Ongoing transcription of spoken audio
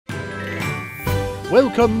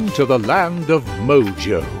Welcome to the land of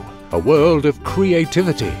Mojo, a world of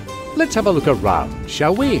creativity. Let's have a look around,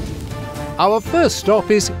 shall we? Our first stop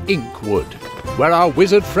is Inkwood, where our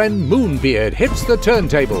wizard friend Moonbeard hits the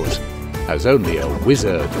turntables, as only a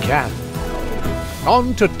wizard can.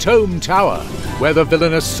 On to Tome Tower, where the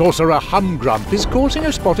villainous sorcerer Humgrump is causing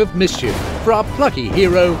a spot of mischief for our plucky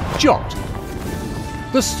hero Jot.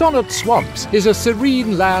 The Sonnet Swamps is a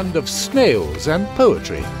serene land of snails and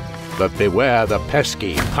poetry, but beware the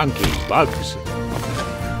pesky, punky bugs.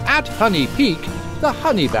 At Honey Peak, the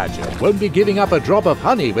honey badger won't be giving up a drop of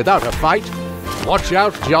honey without a fight. Watch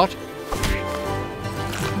out, Jot.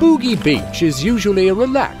 Boogie Beach is usually a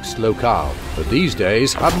relaxed locale, but these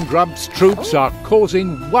days Humgrump's troops are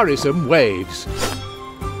causing worrisome waves.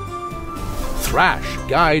 Thrash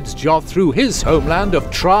guides Jot through his homeland of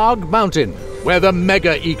Trarg Mountain, where the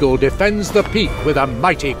Mega Eagle defends the peak with a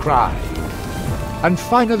mighty cry. And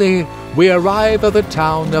finally, we arrive at the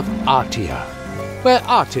town of Artia, where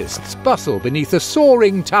artists bustle beneath the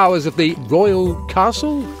soaring towers of the Royal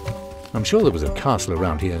Castle. I'm sure there was a castle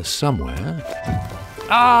around here somewhere.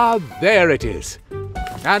 Ah, there it is.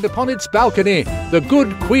 And upon its balcony, the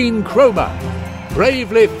good Queen Chroma,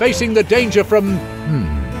 bravely facing the danger from...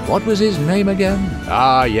 what was his name again?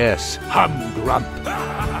 Ah, yes, Humgrump.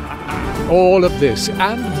 All of this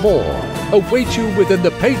and more await you within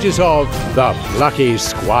the pages of The Plucky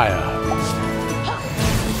Squire.